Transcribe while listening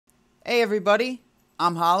Hey everybody,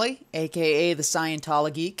 I'm Holly, aka the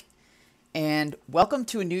Scientology Geek, and welcome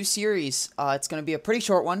to a new series. It's going to be a pretty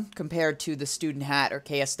short one compared to the Student Hat or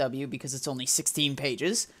KSW because it's only 16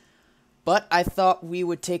 pages. But I thought we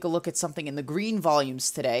would take a look at something in the green volumes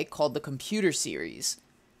today called the Computer Series.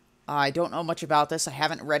 I don't know much about this, I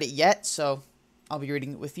haven't read it yet, so I'll be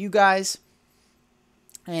reading it with you guys.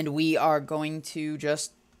 And we are going to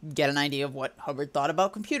just get an idea of what Hubbard thought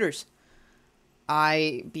about computers.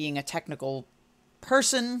 I, being a technical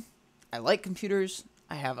person, I like computers.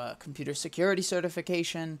 I have a computer security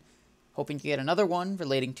certification, hoping to get another one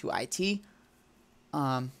relating to IT.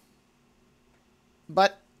 But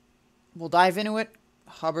we'll dive into it.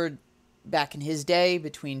 Hubbard, back in his day,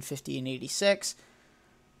 between 50 and 86,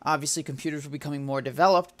 obviously computers were becoming more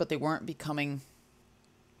developed, but they weren't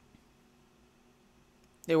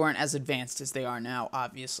as advanced as they are now,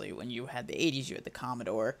 obviously. When you had the 80s, you had the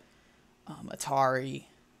Commodore, Atari,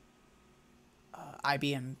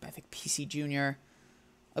 IBM, I think PC Junior,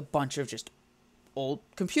 a bunch of just old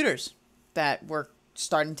computers that were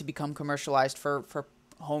starting to become commercialized for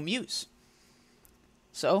home use.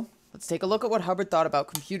 So, let's take a look at what Hubbard thought about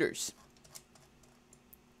computers.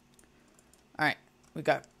 Alright, we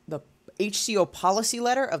got the HCO policy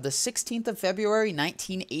letter of the 16th of February,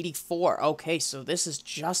 1984. Okay, so this is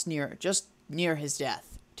just near his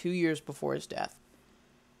death. 2 years before his death.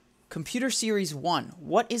 Computer Series 1.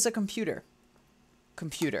 What is a computer?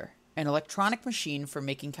 Computer. An electronic machine for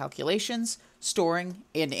making calculations, storing,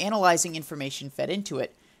 and analyzing information fed into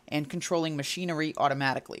it, and controlling machinery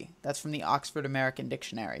automatically. That's from the Oxford American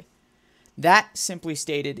Dictionary. That, simply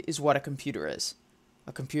stated, is what a computer is.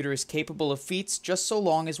 A computer is capable of feats just so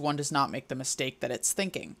long as one does not make the mistake that it's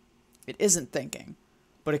thinking. It isn't thinking,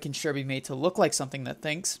 but it can sure be made to look like something that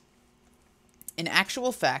thinks. In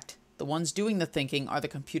actual fact, the ones doing the thinking are the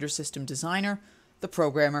computer system designer, the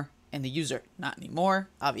programmer, and the user. Not anymore.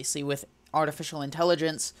 Obviously, with artificial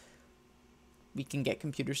intelligence, we can get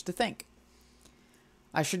computers to think.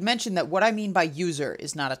 I should mention that what I mean by user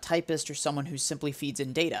is not a typist or someone who simply feeds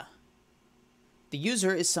in data. The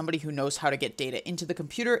user is somebody who knows how to get data into the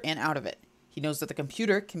computer and out of it. He knows that the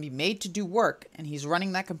computer can be made to do work, and he's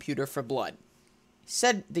running that computer for blood. He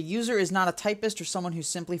said the user is not a typist or someone who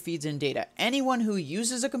simply feeds in data. Anyone who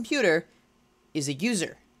uses a computer is a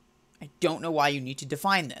user. I don't know why you need to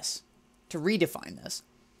redefine this.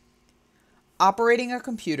 Operating a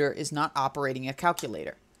computer is not operating a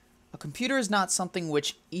calculator. A computer is not something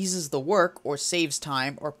which eases the work or saves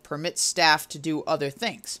time or permits staff to do other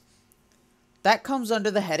things. That comes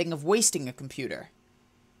under the heading of wasting a computer.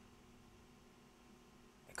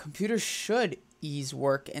 A computer should ease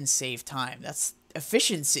work and save time. That's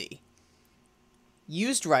efficiency.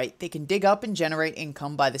 Used right, they can dig up and generate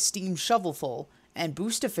income by the steam shovelful and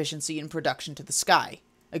boost efficiency in production to the sky.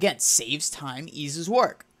 Again, saves time, eases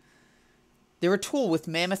work. They're a tool with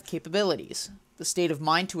mammoth capabilities. The state of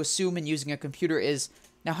mind to assume in using a computer is,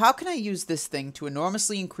 now how can I use this thing to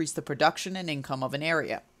enormously increase the production and income of an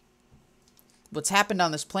area? What's happened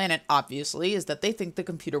on this planet, obviously, is that they think the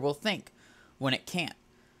computer will think, when it can't.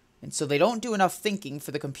 And so they don't do enough thinking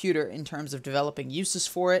for the computer in terms of developing uses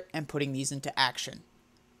for it and putting these into action.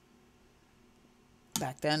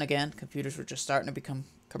 Back then, again, computers were just starting to become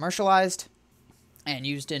commercialized and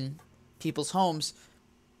used in people's homes,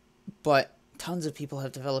 but tons of people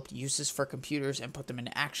have developed uses for computers and put them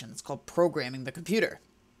into action. It's called programming the computer.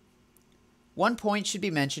 One point should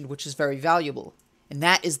be mentioned which is very valuable, and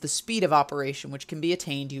that is the speed of operation which can be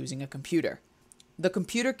attained using a computer. The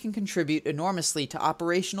computer can contribute enormously to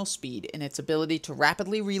operational speed in its ability to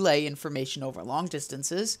rapidly relay information over long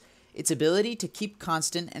distances, its ability to keep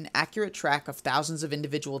constant and accurate track of thousands of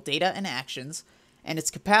individual data and actions, and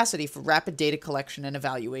its capacity for rapid data collection and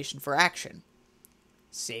evaluation for action.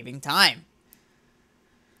 Saving time.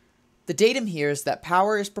 The datum here is that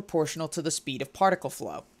power is proportional to the speed of particle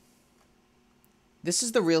flow. This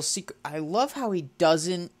is the real secret. I love how he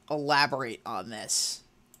doesn't elaborate on this.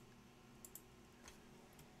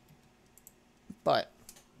 But,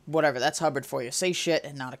 whatever, that's Hubbard for you. Say shit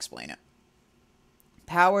and not explain it.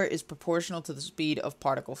 Power is proportional to the speed of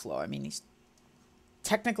particle flow. I mean, he's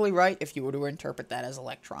technically right if you were to interpret that as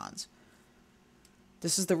electrons.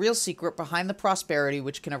 This is the real secret behind the prosperity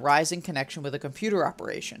which can arise in connection with a computer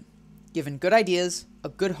operation. Given good ideas, a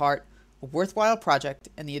good heart, a worthwhile project,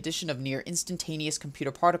 and the addition of near instantaneous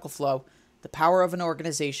computer particle flow, the power of an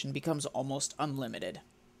organization becomes almost unlimited.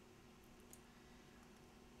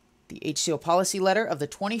 The HCO policy letter of the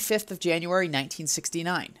 25th of January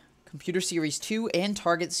 1969. Computer Series 2 and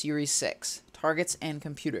Target Series 6. Targets and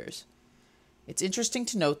computers. It's interesting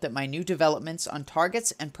to note that my new developments on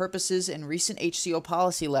targets and purposes in recent HCO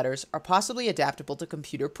policy letters are possibly adaptable to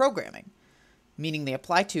computer programming, meaning they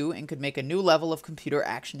apply to and could make a new level of computer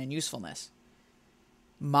action and usefulness.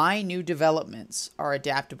 My new developments are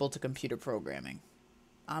adaptable to computer programming.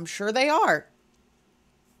 I'm sure they are.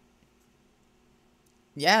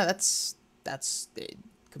 Yeah, that's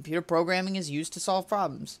computer programming is used to solve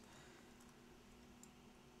problems.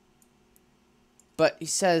 But he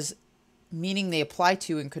says, meaning they apply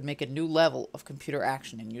to and could make a new level of computer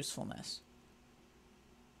action and usefulness.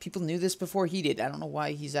 People knew this before he did. I don't know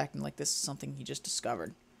why he's acting like this is something he just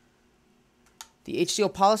discovered. The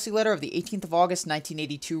HCO policy letter of the 18th of August,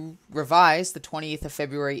 1982, revised the 20th of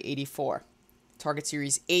February, 84. Target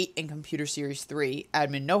Series 8 and Computer Series 3,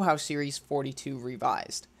 Admin Know-How Series 42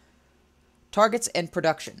 revised. Targets and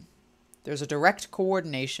production. There's a direct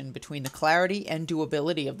coordination between the clarity and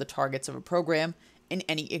doability of the targets of a program and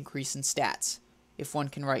any increase in stats. If one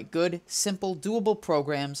can write good, simple, doable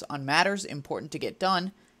programs on matters important to get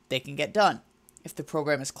done, they can get done. If the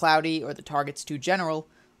program is cloudy or the target's too general,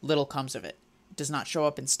 little comes of it. It does not show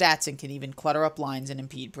up in stats and can even clutter up lines and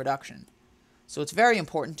impede production. So it's very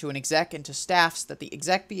important to an exec and to staffs that the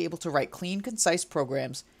exec be able to write clean, concise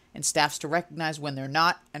programs and staffs to recognize when they're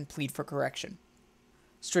not and plead for correction.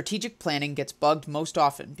 Strategic planning gets bugged most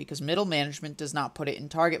often because middle management does not put it in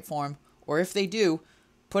target form, or if they do,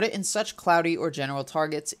 put it in such cloudy or general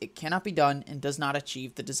targets it cannot be done and does not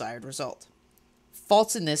achieve the desired result.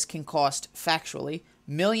 Faults in this can cost, factually,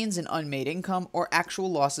 millions in unmade income or actual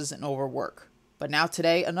losses and overwork. But now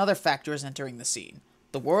today, another factor is entering the scene.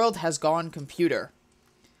 The world has gone computer.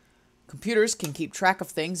 Computers can keep track of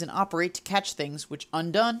things and operate to catch things which,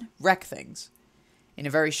 undone, wreck things. In a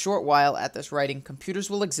very short while at this writing, computers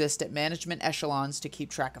will exist at management echelons to keep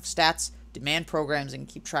track of stats, demand programs, and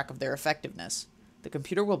keep track of their effectiveness. The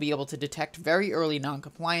computer will be able to detect very early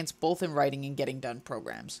non-compliance both in writing and getting done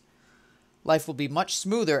programs. Life will be much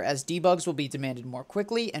smoother as debugs will be demanded more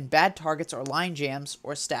quickly and bad targets or line jams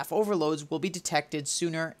or staff overloads will be detected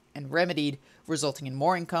sooner and remedied, resulting in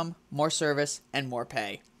more income, more service, and more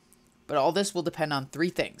pay. But all this will depend on three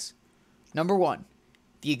things. Number one,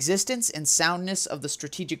 the existence and soundness of the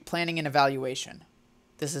strategic planning and evaluation.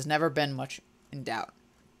 This has never been much in doubt.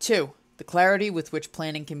 2. The clarity with which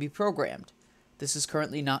planning can be programmed. This is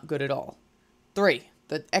currently not good at all. 3.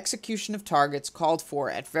 The execution of targets called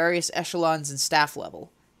for at various echelons and staff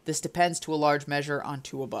level. This depends to a large measure on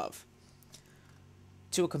 2 above.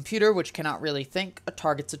 To a computer which cannot really think, a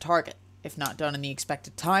target's a target. If not done in the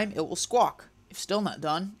expected time, it will squawk. If still not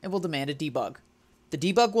done, it will demand a debug. The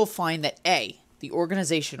debug will find that A, the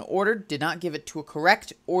organization ordered did not give it to a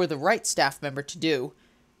correct or the right staff member to do,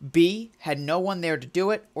 B, had no one there to do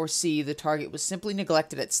it, or C, the target was simply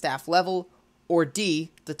neglected at staff level, or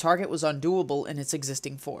D, the target was undoable in its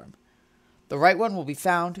existing form. The right one will be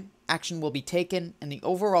found, action will be taken, and the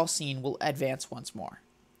overall scene will advance once more.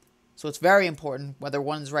 So it's very important, whether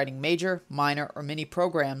one is writing major, minor, or mini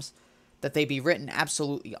programs, that they be written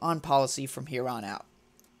absolutely on policy from here on out.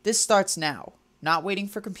 This starts now, not waiting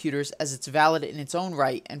for computers as it's valid in its own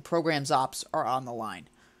right and programs ops are on the line.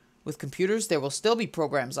 With computers, there will still be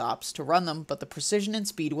programs ops to run them, but the precision and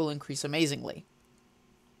speed will increase amazingly.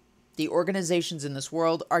 The organizations in this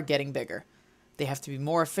world are getting bigger. They have to be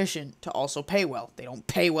more efficient to also pay well. They don't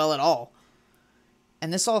pay well at all.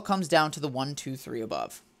 And this all comes down to the 1, 2, 3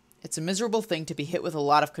 above. It's a miserable thing to be hit with a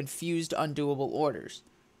lot of confused, undoable orders,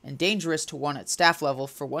 and dangerous to one at staff level,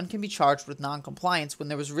 for one can be charged with non-compliance when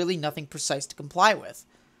there was really nothing precise to comply with.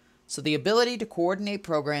 So the ability to coordinate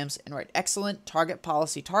programs and write excellent target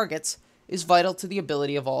policy targets is vital to the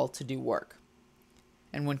ability of all to do work.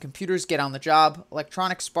 And when computers get on the job,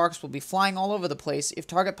 electronic sparks will be flying all over the place if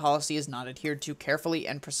target policy is not adhered to carefully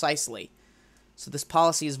and precisely. So this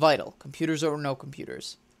policy is vital, computers or no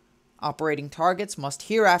computers. Operating targets must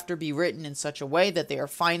hereafter be written in such a way that they are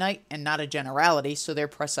finite and not a generality, so they're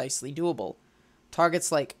precisely doable.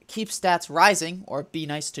 Targets like keep stats rising or be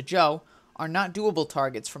nice to Joe are not doable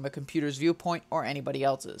targets from a computer's viewpoint or anybody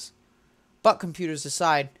else's. But computers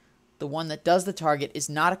aside, the one that does the target is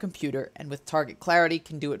not a computer, and with target clarity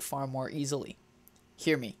can do it far more easily.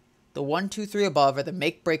 Hear me. The 1, 2, 3 above are the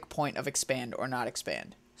make-break point of expand or not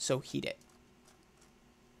expand, so heed it.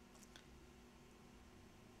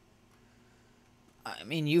 I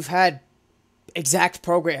mean, you've had exact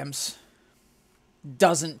programs.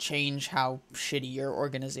 Doesn't change how shitty your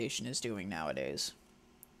organization is doing nowadays.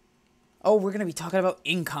 Oh, we're going to be talking about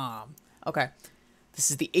income. Okay. This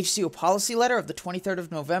is the HCO policy letter of the 23rd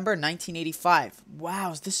of November, 1985.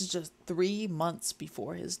 Wow, this is just 3 months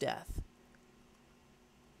before his death.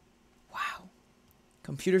 Wow.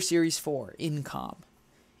 Computer Series 4, INCOM.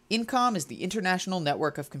 INCOM is the International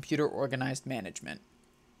Network of Computer Organized Management.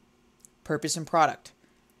 Purpose and product.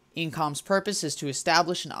 INCOM's purpose is to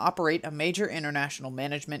establish and operate a major international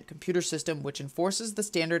management computer system which enforces the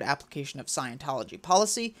standard application of Scientology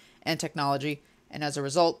policy and technology, and as a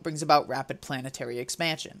result brings about rapid planetary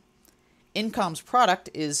expansion. INCOM's product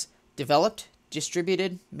is developed,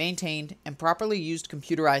 distributed, maintained, and properly used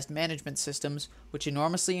computerized management systems which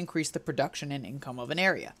enormously increase the production and income of an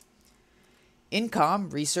area.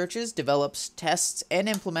 INCOM researches, develops, tests, and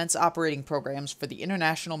implements operating programs for the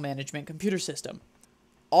International Management Computer System.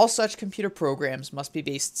 All such computer programs must be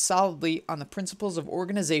based solidly on the principles of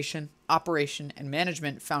organization, operation, and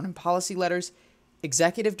management found in policy letters,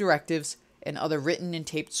 executive directives, and other written and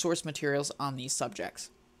taped source materials on these subjects.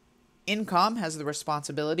 INCOM has the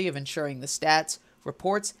responsibility of ensuring the stats,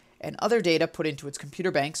 reports, and other data put into its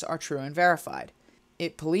computer banks are true and verified.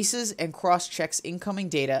 It polices and cross-checks incoming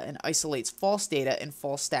data and isolates false data and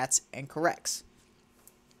false stats and corrects.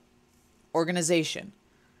 Organization.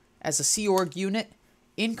 As a Sea Org unit,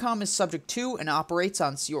 INCOM is subject to and operates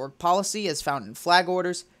on Sea Org policy as found in flag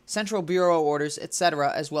orders, Central Bureau orders,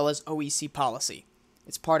 etc., as well as OEC policy.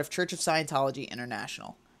 It's part of Church of Scientology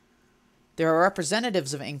International. There are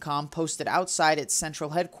representatives of INCOM posted outside its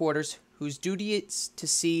central headquarters whose duty is to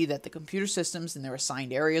see that the computer systems in their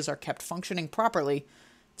assigned areas are kept functioning properly,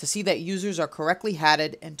 to see that users are correctly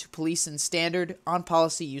hatted, and to police in standard,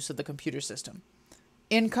 on-policy use of the computer system.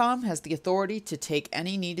 INCOM has the authority to take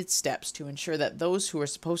any needed steps to ensure that those who are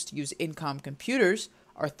supposed to use INCOM computers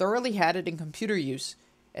are thoroughly hatted in computer use,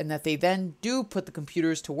 and that they then do put the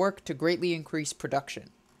computers to work to greatly increase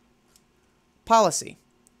production. Policy.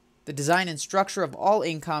 The design and structure of all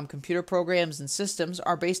INCOM computer programs and systems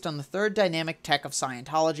are based on the third dynamic tech of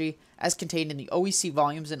Scientology as contained in the OEC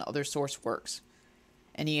volumes and other source works.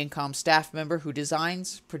 Any INCOM staff member who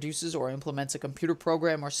designs, produces, or implements a computer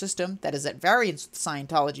program or system that is at variance with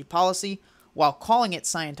Scientology policy while calling it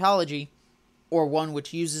Scientology, or one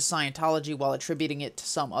which uses Scientology while attributing it to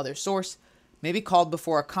some other source, may be called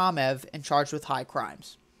before a ComEv and charged with high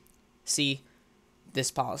crimes. See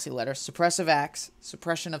this policy letter, Suppressive Acts,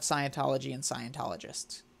 Suppression of Scientology and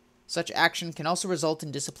Scientologists. Such action can also result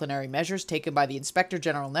in disciplinary measures taken by the Inspector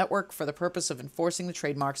General Network for the purpose of enforcing the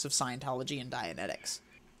trademarks of Scientology and Dianetics.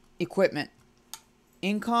 Equipment.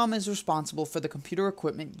 INCOM is responsible for the computer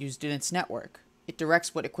equipment used in its network. It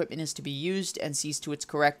directs what equipment is to be used and sees to its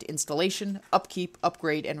correct installation, upkeep,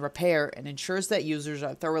 upgrade, and repair, and ensures that users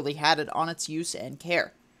are thoroughly hatted on its use and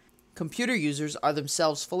care. Computer users are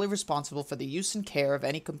themselves fully responsible for the use and care of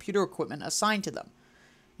any computer equipment assigned to them.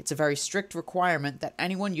 It's a very strict requirement that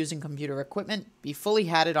anyone using computer equipment be fully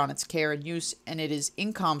hatted on its care and use, and it is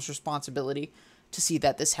INCOM's responsibility to see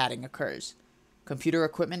that this hatting occurs. Computer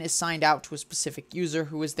equipment is signed out to a specific user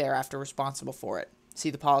who is thereafter responsible for it. See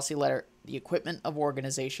the policy letter, The Equipment of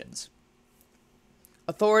Organizations.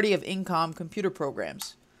 Authority of INCOM computer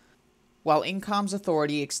programs. While INCOM's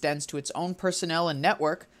authority extends to its own personnel and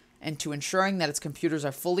network, and to ensuring that its computers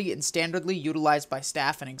are fully and standardly utilized by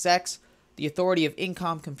staff and execs, the authority of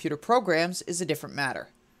INCOM computer programs is a different matter.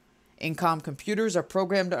 INCOM computers are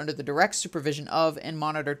programmed under the direct supervision of and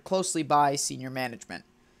monitored closely by senior management,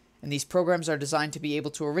 and these programs are designed to be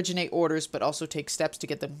able to originate orders but also take steps to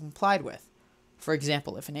get them complied with. For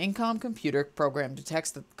example, if an INCOM computer program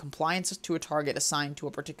detects that compliance to a target assigned to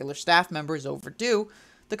a particular staff member is overdue,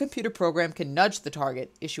 the computer program can nudge the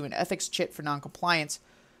target, issue an ethics chit for noncompliance,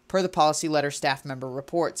 per the policy letter staff member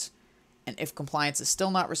reports, and if compliance is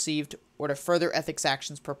still not received, order further ethics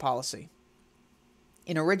actions per policy.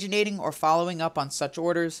 In originating or following up on such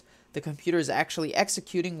orders, the computer is actually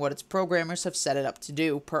executing what its programmers have set it up to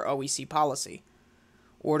do per OEC policy.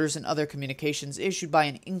 Orders and other communications issued by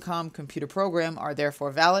an INCOM computer program are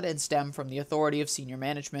therefore valid and stem from the authority of senior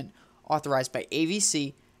management, authorized by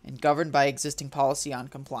AVC, and governed by existing policy on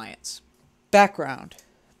compliance. Background.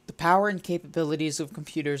 The power and capabilities of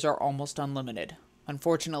computers are almost unlimited.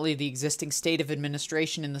 Unfortunately, the existing state of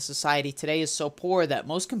administration in the society today is so poor that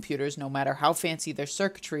most computers, no matter how fancy their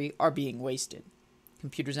circuitry, are being wasted.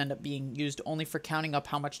 Computers end up being used only for counting up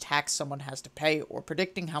how much tax someone has to pay or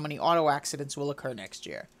predicting how many auto accidents will occur next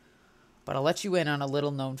year. But I'll let you in on a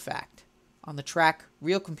little-known fact. On the track,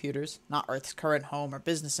 real computers, not Earth's current home or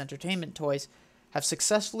business entertainment toys, have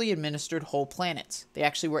successfully administered whole planets. They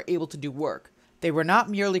actually were able to do work. They were not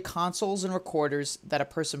merely consoles and recorders that a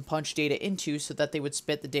person punched data into so that they would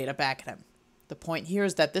spit the data back at him. The point here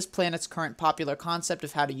is that this planet's current popular concept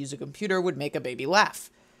of how to use a computer would make a baby laugh.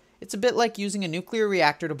 It's a bit like using a nuclear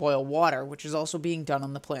reactor to boil water, which is also being done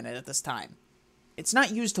on the planet at this time. It's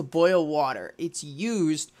not used to boil water, it's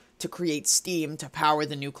used to create steam to power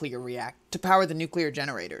the nuclear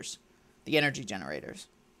generators, the energy generators.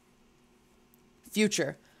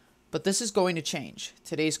 Future. But this is going to change.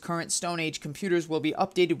 Today's current Stone Age computers will be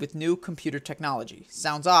updated with new computer technology.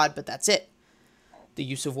 Sounds odd, but that's it. The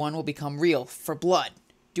use of one will become real, for blood,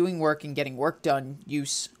 doing work and getting work done,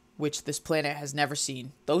 use which this planet has never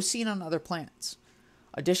seen, though seen on other planets.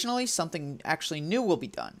 Additionally, something actually new will be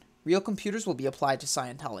done. Real computers will be applied to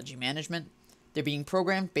Scientology management. They're being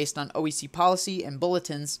programmed based on OEC policy and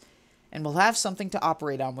bulletins, and will have something to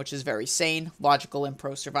operate on which is very sane, logical, and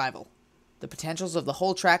pro-survival. The potentials of the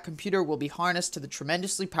whole track computer will be harnessed to the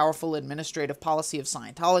tremendously powerful administrative policy of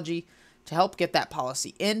Scientology to help get that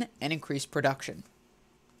policy in and increase production.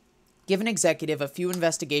 Give an executive a few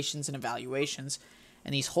investigations and evaluations,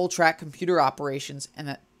 and these whole track computer operations and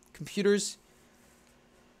the computers.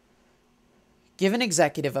 Give an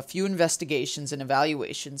executive a few investigations and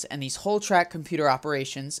evaluations and these whole track computer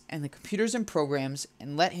operations and the computers and programs,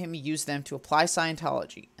 and let him use them to apply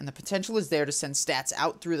Scientology, and the potential is there to send stats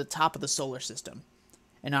out through the top of the solar system.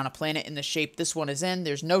 And on a planet in the shape this one is in,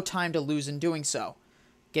 there's no time to lose in doing so.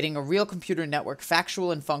 Getting a real computer network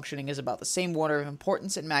factual and functioning is about the same order of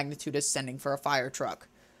importance and magnitude as sending for a fire truck.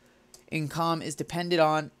 INCOM is depended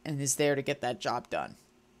on and is there to get that job done.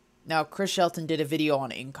 Now, Chris Shelton did a video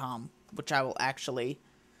on INCOM, which I will actually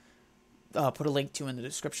put a link to in the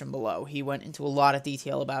description below. He went into a lot of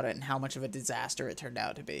detail about it and how much of a disaster it turned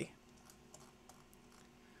out to be.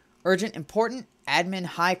 Urgent, important, admin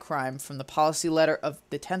high crime from the policy letter of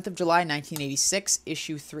the 10th of July, 1986,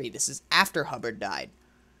 issue 3. This is after Hubbard died.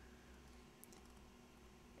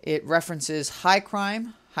 It references high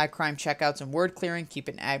crime checkouts and word clearing, keep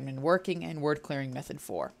an admin working, and word clearing method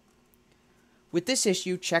 4. With this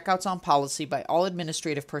issue, checkouts on policy by all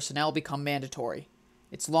administrative personnel become mandatory.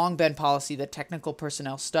 It's long been policy that technical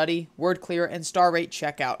personnel study, word clear, and star rate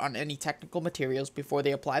checkout on any technical materials before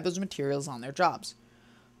they apply those materials on their jobs.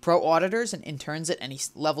 Pro auditors and interns at any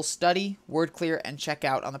level study, word clear, and check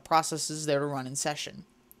out on the processes they're to run in session.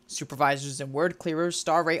 Supervisors and word clearers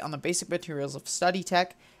star rate on the basic materials of study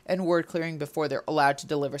tech and word clearing before they're allowed to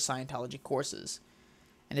deliver Scientology courses.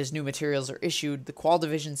 And as new materials are issued, the Qual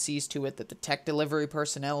Division sees to it that the tech delivery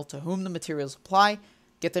personnel to whom the materials apply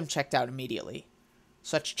get them checked out immediately.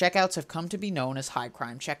 Such checkouts have come to be known as high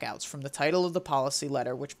crime checkouts from the title of the policy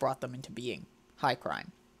letter which brought them into being, high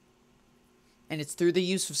crime. And it's through the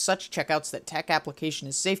use of such checkouts that tech application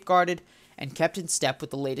is safeguarded and kept in step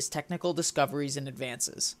with the latest technical discoveries and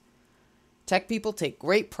advances. Tech people take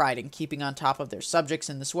great pride in keeping on top of their subjects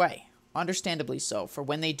in this way. Understandably so, for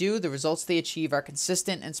when they do, the results they achieve are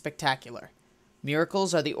consistent and spectacular.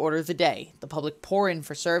 Miracles are the order of the day. The public pour in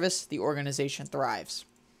for service, the organization thrives.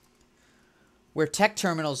 Where tech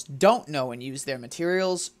terminals don't know and use their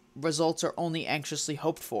materials, results are only anxiously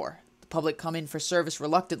hoped for. The public come in for service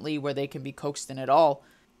reluctantly where they can be coaxed in at all,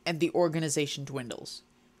 and the organization dwindles.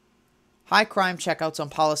 High crime checkouts on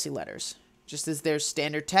policy letters. Just as there's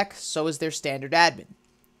standard tech, so is there standard admin.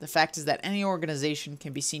 The fact is that any organization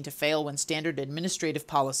can be seen to fail when standard administrative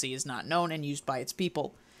policy is not known and used by its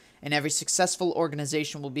people, and every successful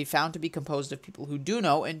organization will be found to be composed of people who do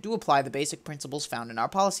know and do apply the basic principles found in our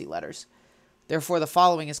policy letters. Therefore, the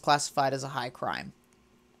following is classified as a high crime.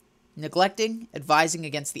 Neglecting, advising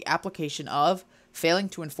against the application of, failing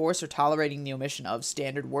to enforce or tolerating the omission of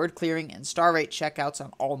standard word clearing and star rate checkouts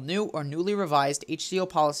on all new or newly revised HCO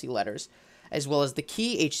policy letters, as well as the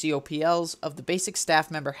key HCOPLs of the basic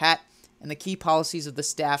staff member hat and the key policies of the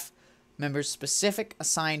staff member's specific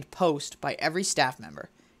assigned post by every staff member.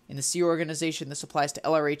 In the C organization, this applies to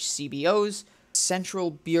LRH CBOs,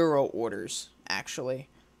 Central Bureau Orders, actually.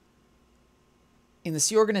 In the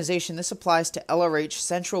C organization, this applies to LRH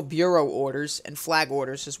Central Bureau Orders and flag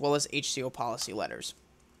orders, as well as HCO policy letters.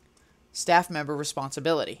 Staff member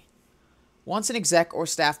responsibility. Once an exec or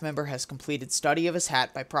staff member has completed study of his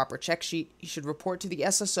hat by proper check sheet, he should report to the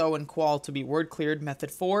SSO and Qual to be word cleared method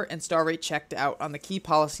 4 and star rate checked out on the key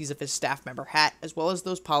policies of his staff member hat, as well as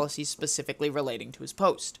those policies specifically relating to his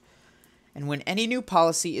post. And when any new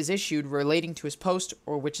policy is issued relating to his post,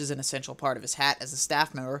 or which is an essential part of his hat as a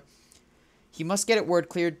staff member, he must get it word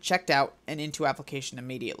cleared, checked out, and into application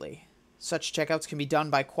immediately. Such checkouts can be done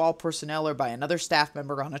by Qual personnel or by another staff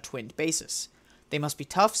member on a twinned basis. They must be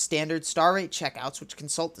tough, standard, star rate checkouts which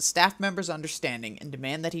consult the staff member's understanding and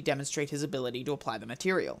demand that he demonstrate his ability to apply the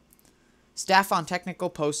material. Staff on technical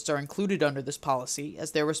posts are included under this policy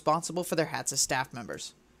as they're responsible for their hats as staff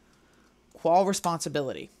members. Qual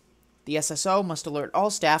responsibility. The SSO must alert all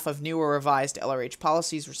staff of new or revised LRH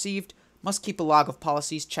policies received, must keep a log of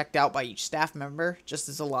policies checked out by each staff member, just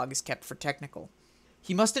as a log is kept for technical.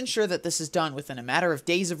 He must ensure that this is done within a matter of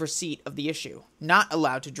days of receipt of the issue, not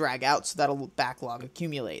allowed to drag out so that a backlog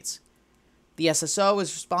accumulates. The SSO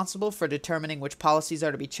is responsible for determining which policies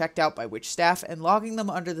are to be checked out by which staff and logging them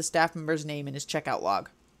under the staff member's name in his checkout log.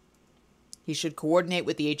 He should coordinate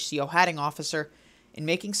with the HCO hatting officer in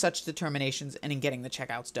making such determinations and in getting the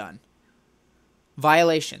checkouts done.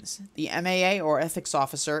 Violations. The MAA or ethics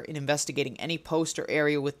officer, in investigating any post or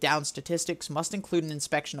area with down statistics, must include an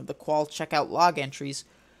inspection of the qual checkout log entries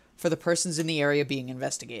for the persons in the area being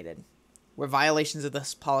investigated. Where violations of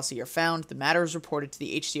this policy are found, the matter is reported to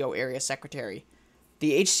the HCO area secretary.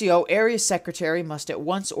 The HCO area secretary must at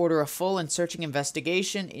once order a full and searching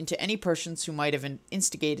investigation into any persons who might have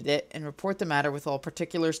instigated it and report the matter with all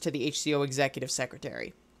particulars to the HCO executive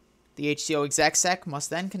secretary. The HCO exec sec must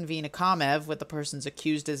then convene a ComEv with the persons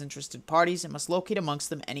accused as interested parties and must locate amongst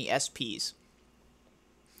them any SPs.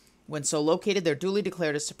 When so located, they're duly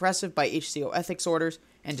declared as suppressive by HCO ethics orders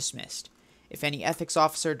and dismissed. If any ethics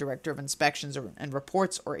officer, director of inspections and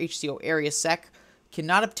reports, or HCO area sec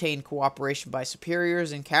cannot obtain cooperation by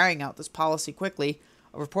superiors in carrying out this policy quickly,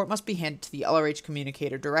 a report must be handed to the LRH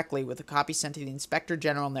communicator directly with a copy sent to the Inspector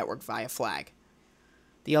General Network via flag.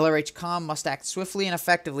 The LRH Com must act swiftly and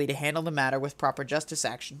effectively to handle the matter with proper justice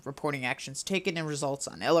action, reporting actions taken and results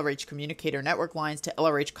on LRH communicator network lines to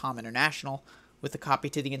LRH Com International with a copy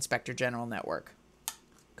to the Inspector General Network.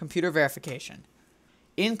 Computer verification.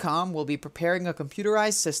 INCOM will be preparing a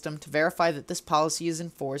computerized system to verify that this policy is in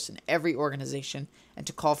force in every organization and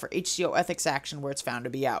to call for HCO ethics action where it's found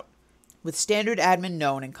to be out. With standard admin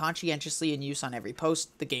known and conscientiously in use on every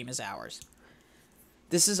post, the game is ours.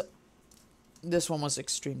 This one was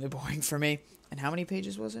extremely boring for me. And how many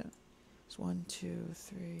pages was it? It was 1, 2,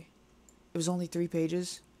 3. It was only 3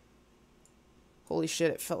 pages. Holy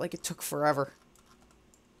shit, it felt like it took forever.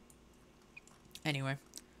 Anyway.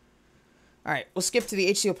 Alright, we'll skip to the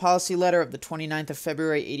HCO policy letter of the 29th of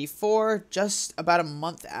February, 84, just about a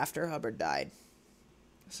month after Hubbard died.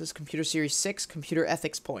 This is Computer Series 6, Computer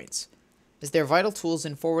Ethics Points. As they're vital tools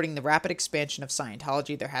in forwarding the rapid expansion of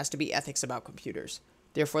Scientology, there has to be ethics about computers.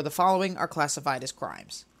 Therefore, the following are classified as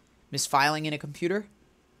crimes. Misfiling in a computer.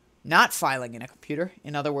 Not filing in a computer.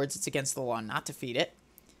 In other words, it's against the law not to feed it.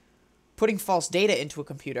 Putting false data into a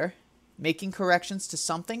computer. Making corrections to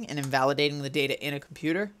something and invalidating the data in a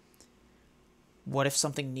computer. What if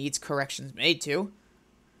something needs corrections made to?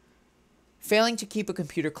 Failing to keep a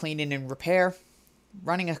computer clean and in repair.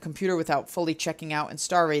 Running a computer without fully checking out and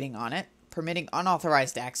star rating on it. Permitting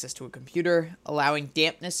unauthorized access to a computer, allowing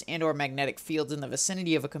dampness and or magnetic fields in the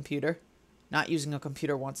vicinity of a computer, not using a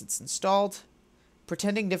computer once it's installed,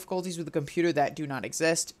 pretending difficulties with a computer that do not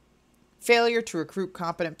exist, failure to recruit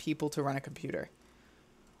competent people to run a computer.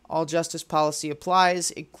 All justice policy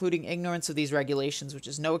applies, including ignorance of these regulations, which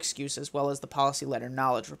is no excuse, as well as the policy letter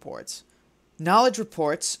knowledge reports. Knowledge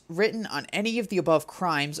reports written on any of the above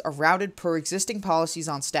crimes are routed per existing policies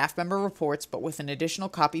on staff member reports, but with an additional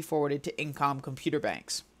copy forwarded to INCOM computer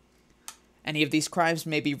banks. Any of these crimes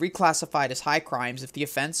may be reclassified as high crimes if the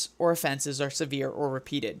offense or offenses are severe or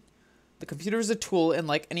repeated. The computer is a tool, and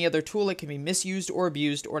like any other tool, it can be misused or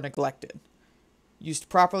abused or neglected. Used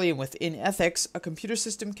properly and within ethics, a computer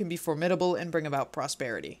system can be formidable and bring about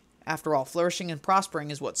prosperity. After all, flourishing and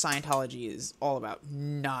prospering is what Scientology is all about.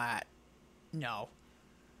 No.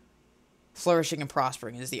 Flourishing and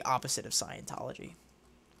prospering is the opposite of Scientology.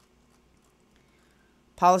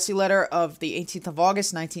 Policy letter of the 18th of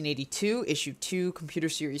August, 1982, issue 2, Computer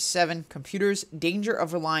Series 7, Computers, Danger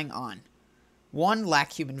of Relying on. 1,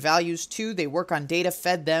 lack human values. 2, they work on data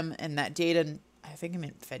fed them, and that data, I think I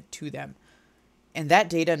meant fed to them. And that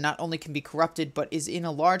data not only can be corrupted, but is in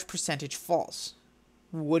a large percentage false.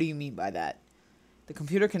 What do you mean by that? The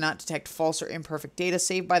computer cannot detect false or imperfect data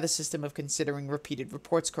saved by the system of considering repeated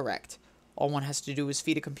reports correct. All one has to do is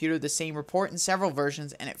feed a computer the same report in several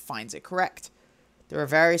versions and it finds it correct. There are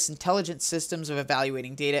various intelligent systems of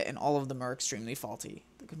evaluating data and all of them are extremely faulty.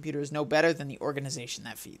 The computer is no better than the organization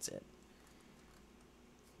that feeds it.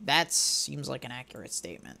 That seems like an accurate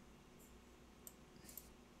statement.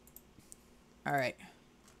 Alright.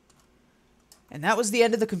 And that was the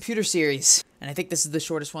end of the computer series. And I think this is the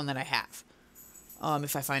shortest one that I have.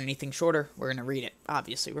 If I find anything shorter, we're going to read it.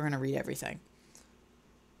 Obviously, we're going to read everything.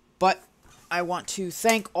 But I want to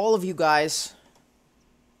thank all of you guys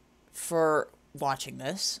for watching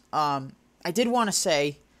this. I did want to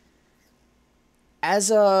say,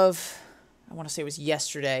 as of, I want to say it was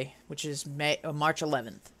yesterday, which is March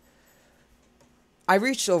 11th, I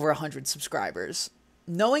reached over 100 subscribers.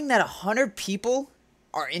 Knowing that 100 people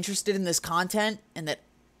are interested in this content and that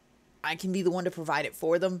I can be the one to provide it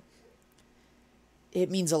for them, it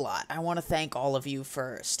means a lot. I want to thank all of you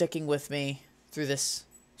for sticking with me through this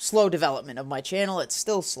slow development of my channel. It's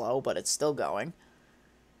still slow, but it's still going.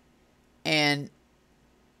 And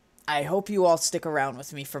I hope you all stick around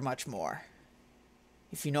with me for much more.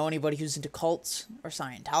 If you know anybody who's into cults or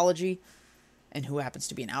Scientology, and who happens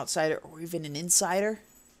to be an outsider or even an insider,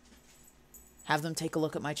 have them take a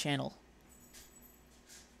look at my channel.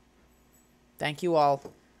 Thank you all.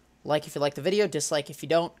 Like if you like the video, dislike if you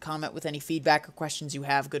don't, comment with any feedback or questions you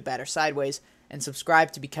have, good, bad, or sideways, and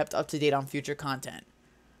subscribe to be kept up to date on future content.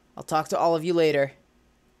 I'll talk to all of you later.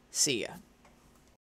 See ya.